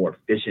more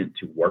efficient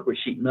to work with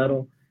sheet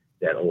metal,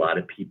 that a lot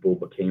of people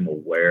became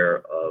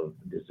aware of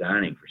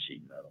designing for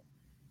sheet metal.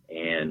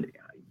 And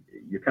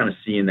you're kind of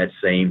seeing that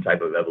same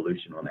type of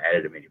evolution on the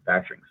additive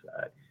manufacturing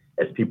side.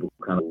 As people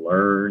kind of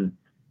learn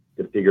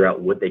to figure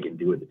out what they can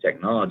do with the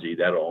technology,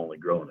 that'll only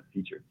grow in the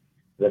future.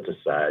 that's a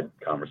side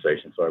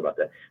conversation. Sorry about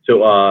that.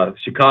 So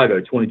Chicago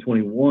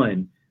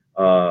 2021,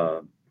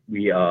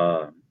 we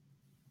our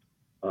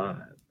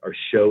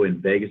show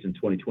in Vegas in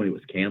 2020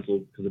 was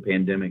canceled because of the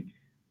pandemic.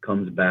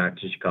 Comes back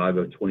to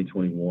Chicago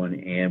 2021,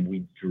 and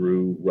we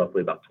drew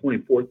roughly about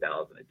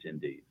 24,000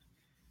 attendees.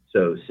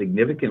 So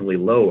significantly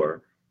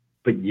lower,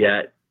 but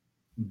yet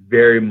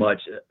very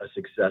much a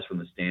success from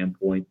the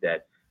standpoint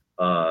that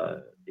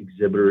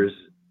exhibitors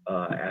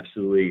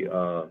absolutely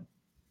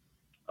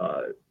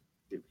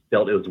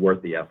felt it was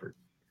worth the effort,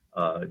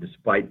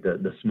 despite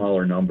the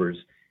smaller numbers.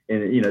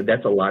 And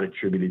that's a lot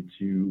attributed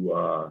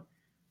to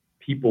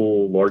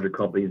people, larger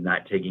companies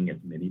not taking as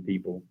many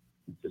people.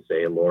 To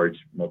say a large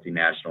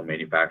multinational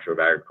manufacturer of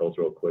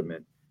agricultural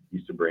equipment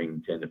used to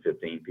bring 10 to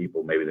 15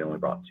 people, maybe they only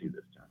brought 2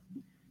 this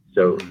time.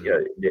 So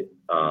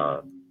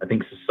I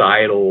think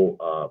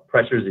societal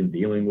pressures in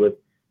dealing with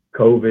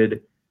COVID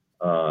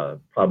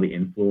probably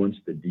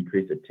influenced the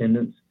decreased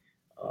attendance.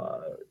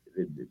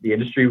 The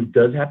industry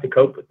does have to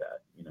cope with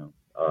that.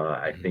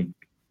 I think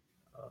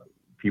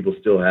people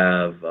still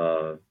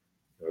are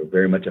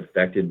very much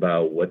affected by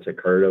what's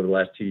occurred over the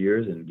last 2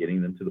 years, and getting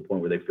them to the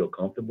point where they feel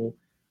comfortable.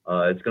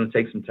 It's going to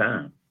take some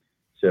time.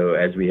 So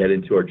as we head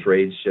into our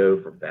trade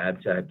show for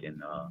FabTech in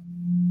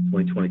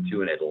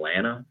 2022 in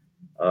Atlanta,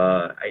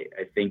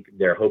 I think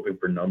they're hoping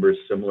for numbers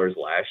similar as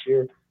last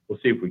year. We'll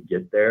see if we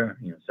get there.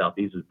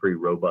 Southeast is a pretty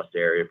robust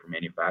area for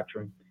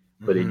manufacturing,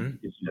 but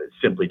it's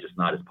simply just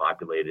not as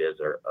populated as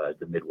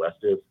the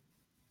Midwest is.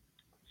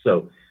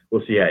 So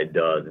we'll see how it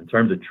does. In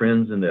terms of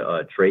trends in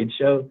the trade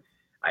show,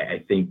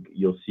 I think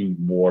you'll see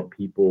more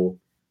people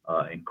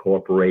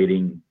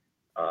incorporating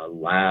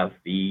live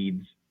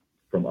feeds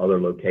from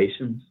other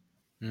locations.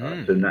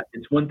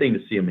 It's one thing to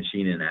see a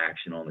machine in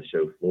action on the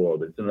show floor,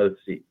 but it's another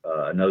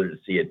to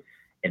see it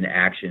in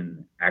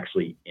action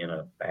actually in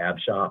a fab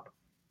shop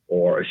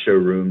or a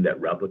showroom that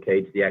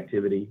replicates the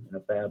activity in a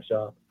fab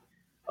shop.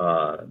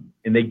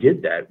 And they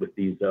get that with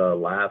these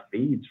live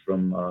feeds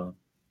from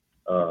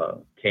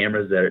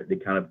cameras that they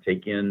kind of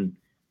take in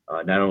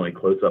not only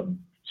close-up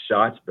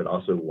shots, but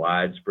also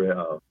widespread,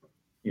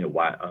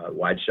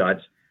 wide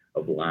shots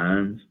of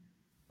lines.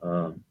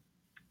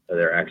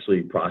 They're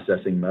actually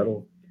processing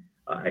metal.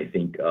 I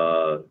think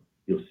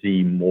you'll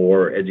see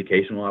more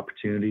educational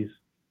opportunities.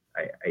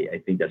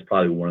 I think that's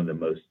probably one of the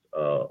most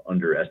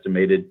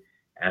underestimated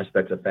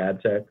aspects of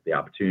FabTech, the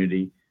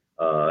opportunity.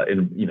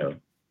 I'm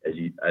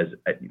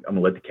gonna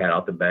let the cat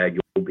out the bag.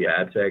 You'll be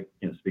FabTech.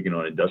 Speaking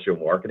on industrial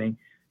marketing,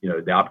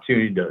 the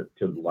opportunity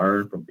to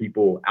learn from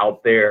people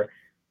out there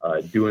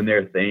doing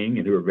their thing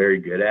and who are very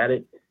good at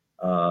it.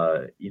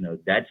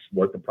 That's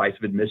worth the price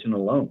of admission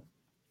alone.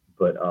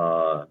 But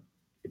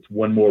it's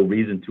one more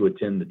reason to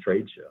attend the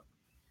trade show.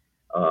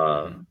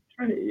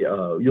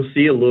 You'll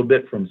see a little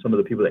bit from some of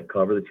the people that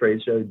cover the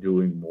trade show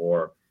doing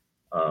more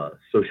live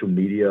social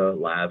media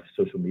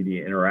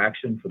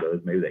interaction for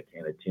those maybe that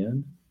can't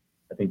attend.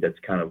 I think that's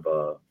kind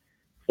of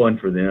fun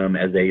for them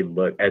as they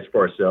look. As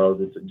for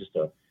ourselves, it's just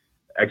a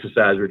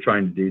exercise we're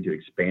trying to do to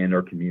expand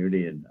our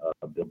community and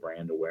build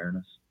brand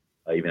awareness.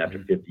 Even after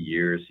 50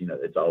 years,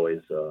 it's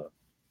always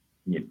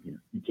you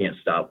can't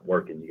stop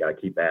working. You got to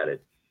keep at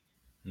it.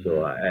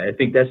 So I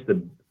think that's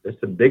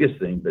the biggest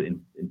thing. But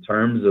in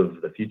terms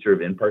of the future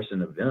of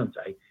in-person events,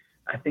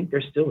 I think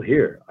they're still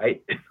here.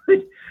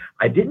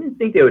 I didn't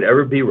think they would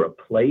ever be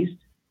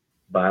replaced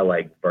by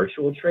like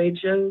virtual trade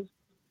shows.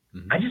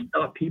 I just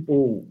thought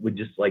people would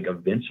just like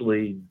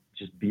eventually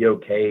just be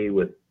okay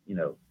with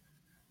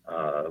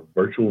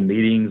virtual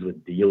meetings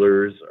with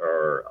dealers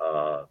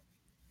or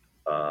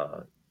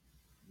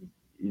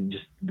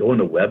just going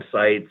to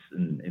websites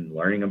and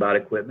learning about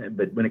equipment.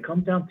 But when it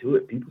comes down to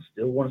it, people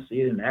still want to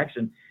see it in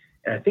action.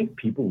 And I think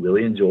people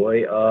really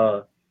enjoy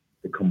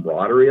the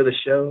camaraderie of the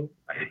show.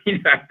 I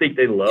think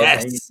they love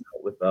hanging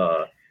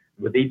out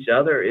with each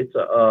other. It's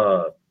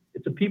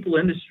a people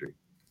industry,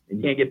 and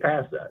you can't get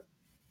past that.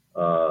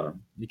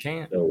 You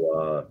can't.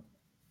 So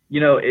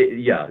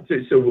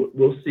So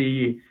we'll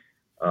see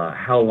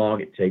how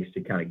long it takes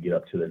to kind of get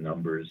up to the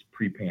numbers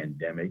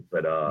pre-pandemic.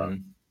 But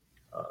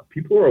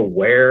people are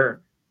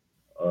aware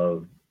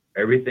of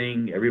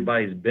everything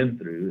everybody's been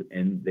through,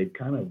 and they've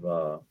kind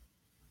of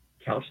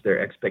couched their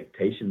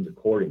expectations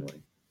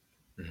accordingly.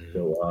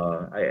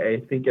 So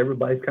I think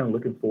everybody's kind of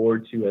looking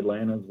forward to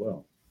Atlanta as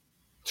well.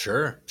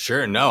 Sure.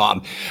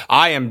 No,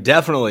 I am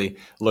definitely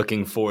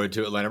looking forward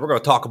to Atlanta. We're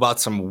going to talk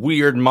about some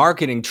weird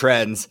marketing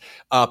trends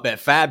up at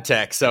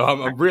FabTech. So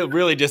I'm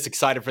really just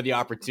excited for the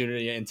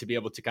opportunity and to be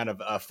able to kind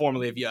of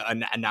formally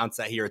announce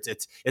that here.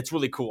 It's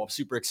really cool. I'm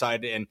super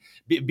excited,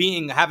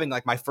 and having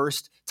like my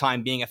first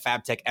time being at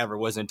FabTech ever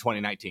was in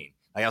 2019.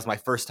 Like that was my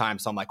first time.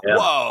 So I'm like,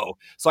 whoa.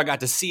 So I got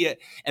to see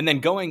it. And then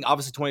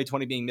obviously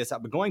 2020 being missed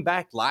out, but going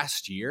back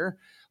last year,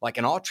 like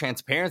in all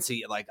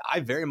transparency, like I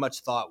very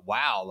much thought,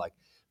 wow, like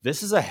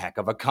this is a heck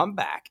of a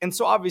comeback. And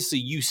so obviously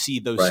you see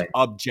those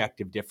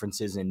objective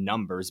differences in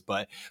numbers,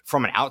 but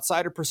from an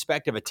outsider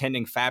perspective,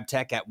 attending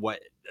FabTech at what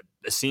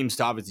seems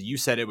to obviously, you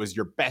said it was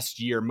your best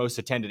year, most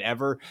attended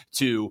ever,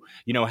 to,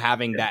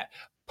 having that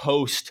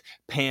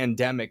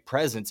post-pandemic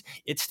presence,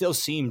 it still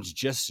seems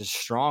just as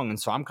strong. And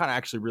so I'm kind of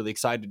actually really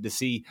excited to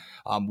see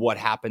what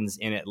happens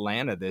in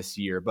Atlanta this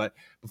year. But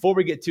before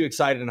we get too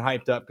excited and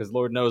hyped up, because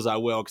Lord knows I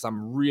will, because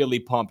I'm really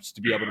pumped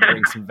to be able to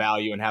bring some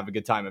value and have a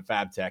good time at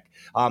FabTech.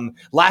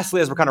 Lastly,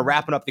 as we're kind of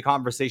wrapping up the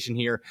conversation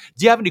here,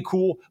 do you have any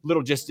cool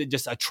little just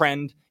a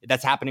trend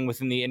that's happening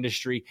within the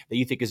industry that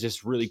you think is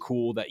just really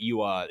cool that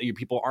your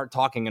people aren't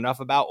talking enough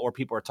about, or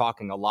people are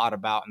talking a lot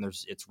about, and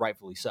it's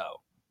rightfully so?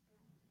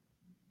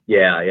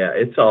 Yeah,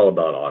 it's all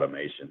about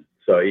automation.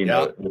 So,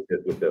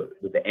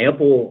 with the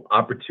ample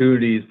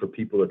opportunities for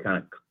people to kind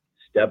of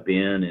step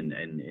in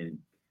and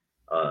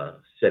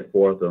set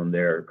forth on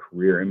their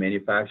career in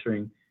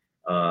manufacturing,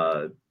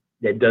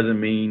 that doesn't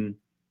mean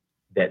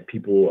that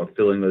people are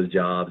filling those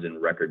jobs in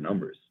record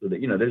numbers. So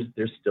that,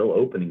 there's still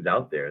openings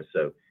out there.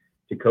 So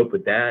to cope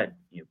with that,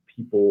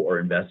 people are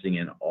investing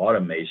in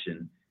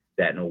automation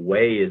that in a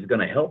way is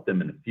going to help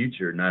them in the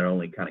future, not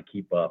only kind of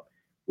keep up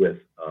with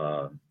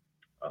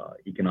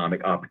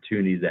economic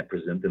opportunities that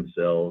present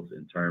themselves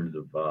in terms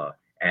of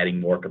adding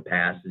more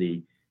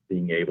capacity,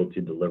 being able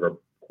to deliver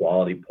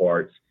quality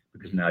parts,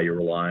 because now you're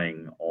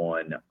relying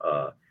on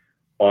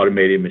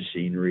automated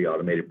machinery,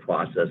 automated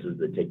processes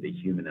that take the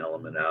human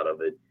element out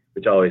of it,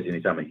 which always,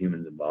 anytime a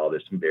human's involved,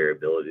 there's some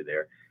variability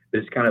there. But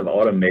it's kind of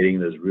automating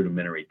those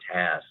rudimentary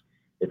tasks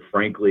that,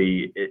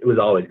 frankly, it was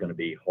always going to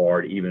be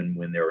hard, even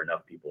when there were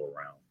enough people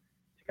around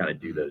to kind of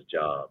do those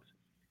jobs.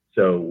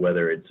 So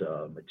whether it's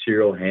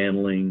material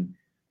handling,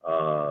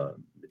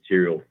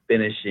 material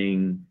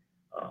finishing,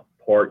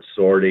 part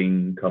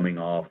sorting coming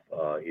off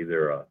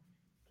either a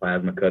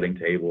plasma cutting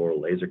table or a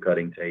laser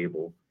cutting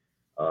table,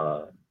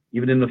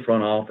 even in the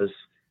front office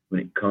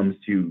when it comes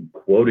to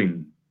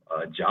quoting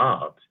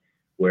jobs,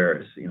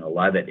 where a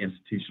lot of that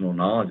institutional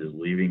knowledge is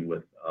leaving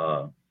with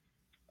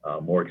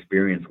more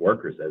experienced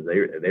workers as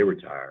they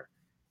retire,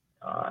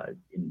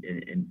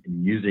 in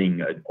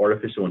using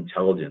artificial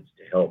intelligence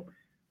to help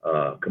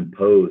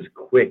compose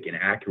quick and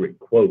accurate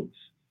quotes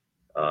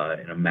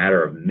in a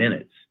matter of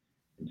minutes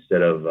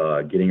instead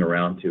of getting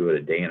around to it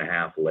a day and a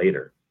half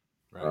later.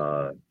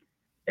 Right.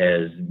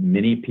 As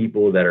many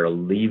people that are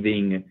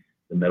leaving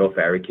the metal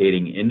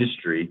fabricating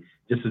industry,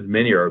 just as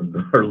many are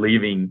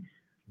leaving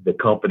the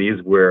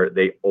companies where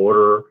they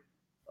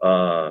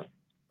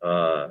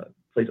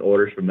place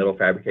orders for metal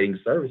fabricating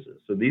services.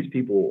 So these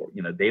people,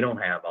 they don't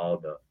have all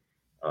the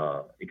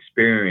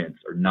experience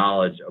or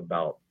knowledge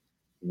about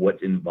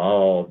what's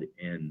involved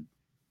in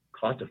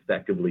cost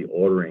effectively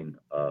ordering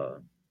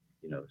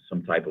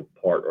some type of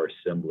part or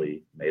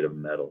assembly made of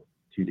metal,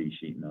 2D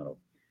sheet metal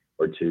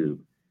or tube.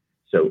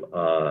 So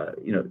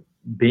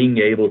being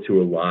able to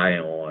rely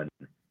on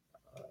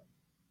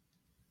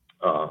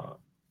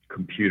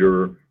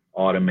computer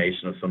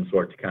automation of some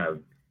sort to kind of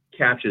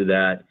capture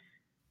that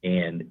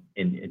and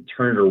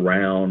turn it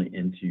around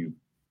into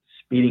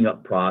speeding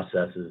up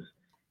processes,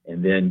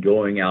 and then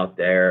going out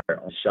there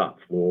on the shop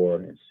floor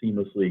and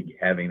seamlessly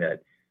having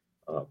that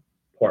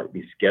part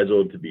be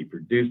scheduled to be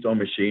produced on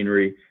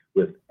machinery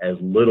with as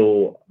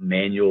little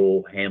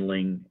manual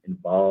handling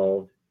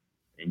involved,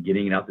 and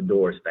getting it out the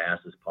door as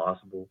fast as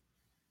possible.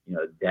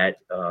 That's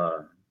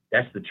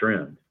the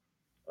trend.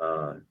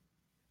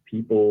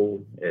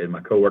 People, and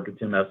my coworker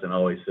Tim Essen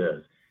always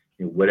says,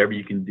 whatever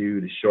you can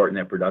do to shorten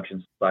that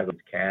production cycle,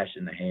 cash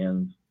in the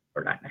hands,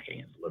 or not in the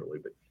hands literally,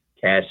 but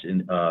cash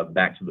in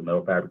back to the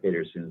metal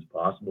fabricator as soon as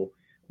possible.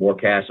 More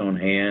cash on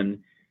hand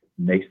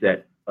makes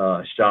that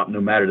shop, no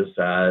matter the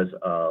size,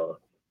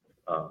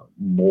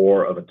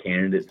 more of a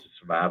candidate to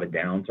survive a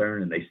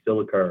downturn, and they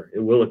still occur. It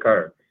will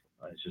occur.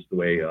 It's just the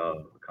way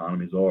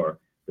economies are.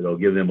 But it'll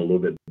give them a little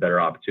bit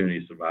better opportunity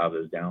to survive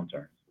those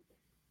downturns.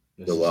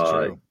 This is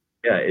true.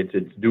 Yeah, it's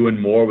doing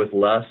more with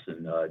less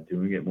and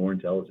doing it more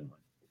intelligently.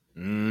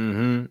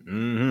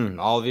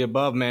 All of the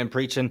above, man.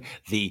 Preaching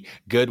the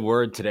good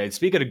word today.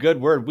 Speaking of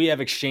good word, we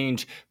have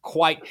exchanged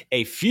quite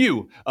a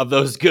few of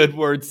those good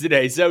words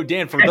today. So,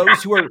 Dan, for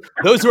those who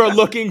are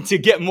looking to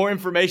get more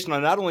information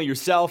on not only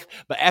yourself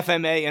but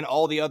FMA and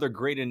all the other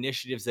great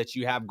initiatives that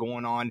you have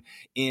going on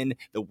in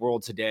the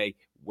world today,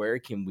 where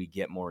can we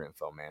get more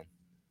info, man?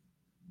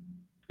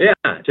 Yeah,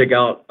 check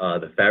out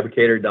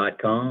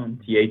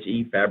thefabricator.com,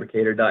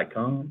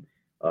 thefabricator.com.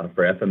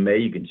 For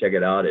FMA, you can check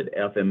it out at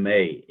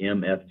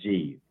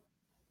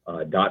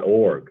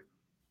FMAMFG.org.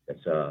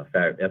 That's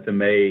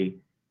FMA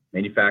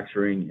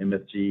Manufacturing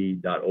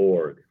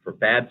MFG.org. For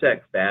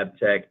FabTech,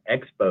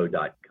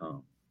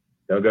 FabTechExpo.com.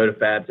 Don't go to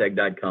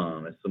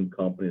FabTech.com. That's some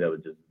company that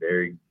was just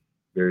very,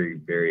 very,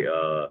 very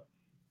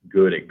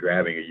good at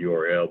grabbing a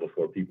URL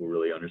before people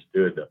really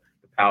understood the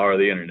power of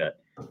the internet.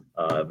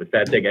 But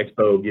FabTech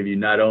Expo will give you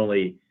not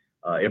only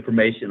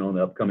information on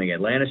the upcoming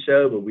Atlanta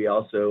show, but we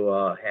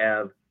also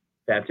have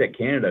FabTech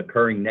Canada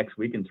occurring next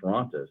week in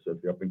Toronto. So if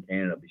you're up in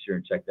Canada, be sure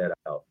and check that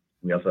out.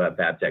 We also have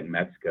FabTech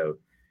Mexico,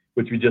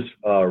 which we just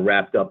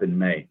wrapped up in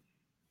May.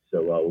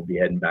 So we'll be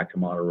heading back to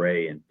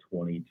Monterey in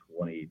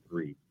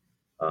 2023.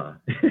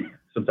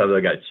 Sometimes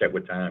I got to check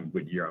what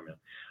year I'm in.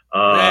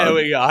 There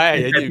we go.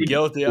 Hey, you're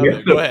guilty of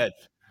it. Go ahead.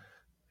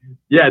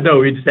 Yeah, no,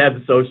 we just have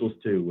the socials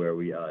too, where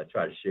we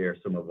try to share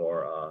some of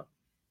our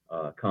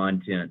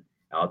content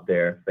out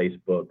there,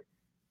 Facebook,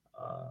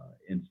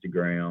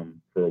 Instagram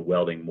for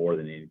welding more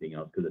than anything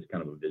else because it's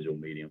kind of a visual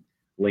medium.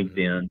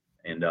 LinkedIn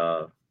and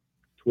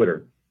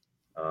Twitter.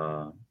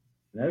 Uh,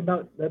 that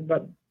about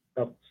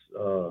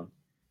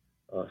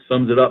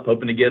sums it up.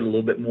 Hoping to get a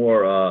little bit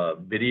more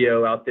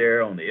video out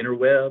there on the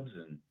interwebs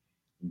and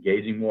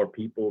engaging more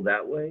people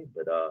that way.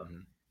 But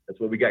that's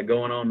what we got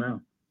going on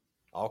now.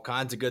 All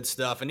kinds of good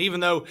stuff. And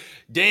even though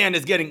Dan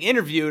is getting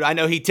interviewed, I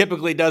know he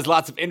typically does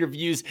lots of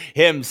interviews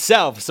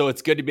himself. So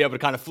it's good to be able to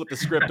kind of flip the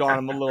script on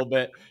him a little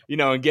bit,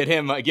 and get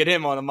him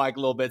on the mic a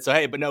little bit. So,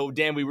 hey, but no,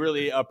 Dan, we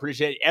really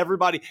appreciate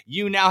everybody.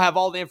 You now have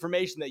all the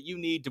information that you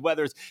need to,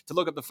 whether it's to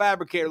look up the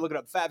fabricator, look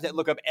up FabTech,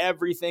 look up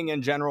everything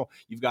in general.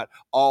 You've got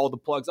all the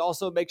plugs.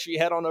 Also, make sure you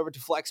head on over to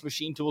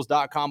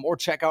flexmachinetools.com or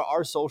check out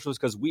our socials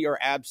because we are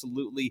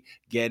absolutely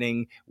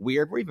getting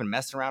weird. We're even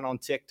messing around on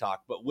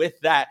TikTok. But with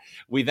that,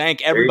 we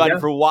thank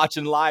everybody for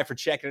watching live, for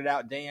checking it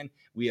out. Dan,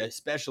 we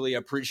especially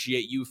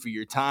appreciate you for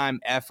your time,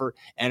 effort,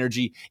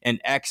 energy,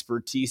 and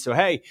expertise. So,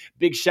 hey,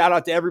 big shout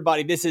out to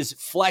everybody. This is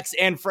Flex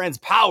and Friends,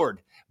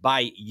 powered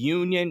by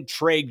Union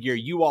Trade Gear.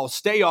 You all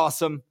stay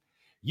awesome.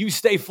 You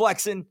stay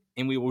flexing,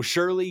 and we will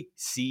surely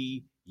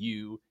see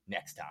you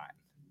next time.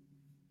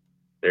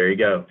 There you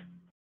go.